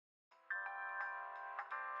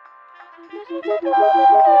Yo,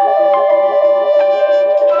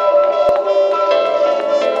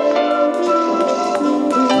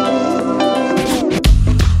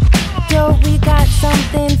 we got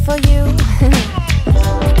something for you.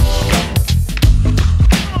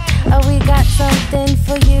 Oh, we got something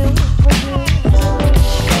for you.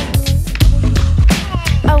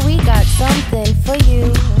 Oh, we got something for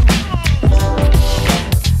you.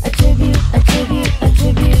 A tribute, a tribute, a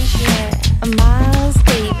tribute, yeah. A Miles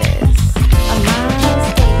Davis, a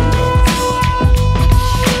Miles Davis.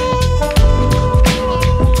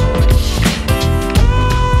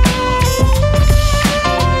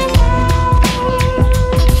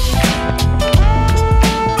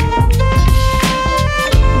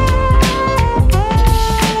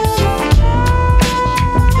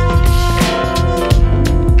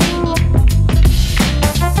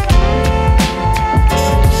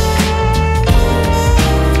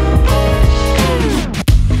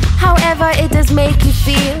 It does make you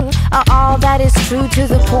feel all that is true to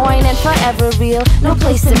the point and forever real. No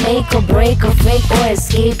place to make or break or fake or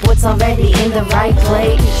escape what's already in the right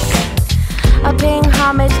place. Paying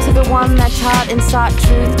homage to the one that taught and sought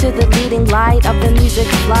truth, to the leading light of the music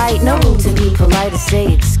flight. No room to be polite or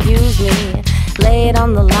say excuse me. Lay it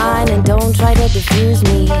on the line and don't try to diffuse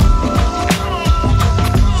me.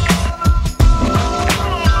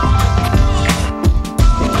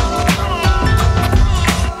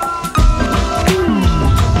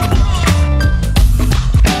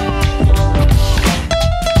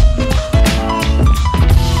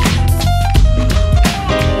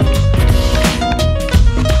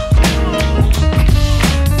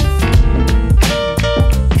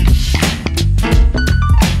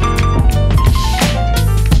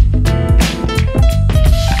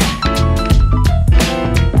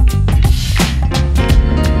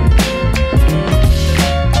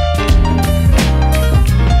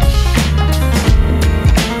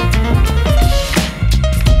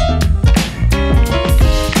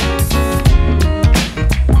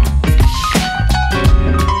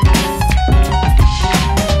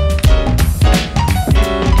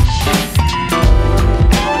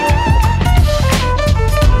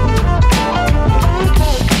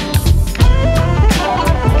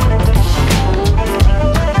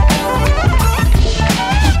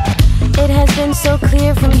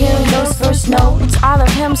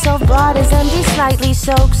 Self-brought his empty slightly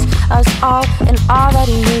soaks us all in all that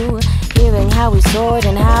he knew. Hearing how we soared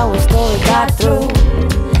and how his story got through.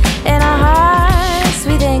 In our hearts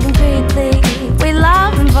we thank him greatly. We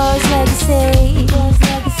love him for his legacy.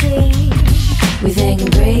 We thank him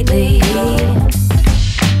greatly.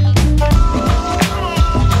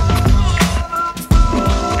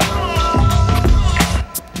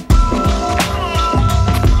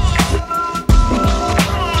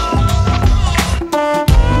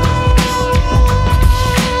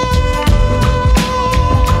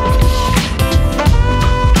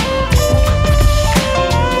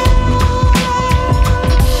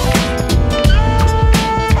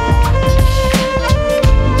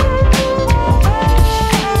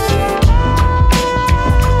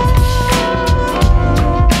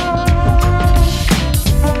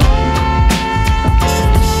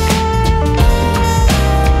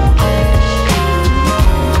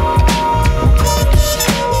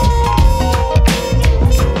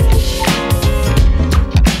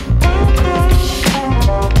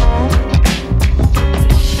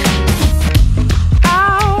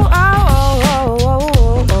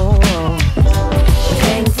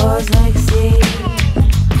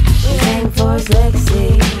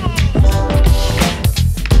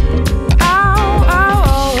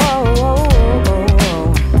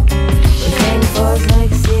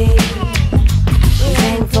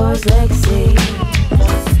 Lexi.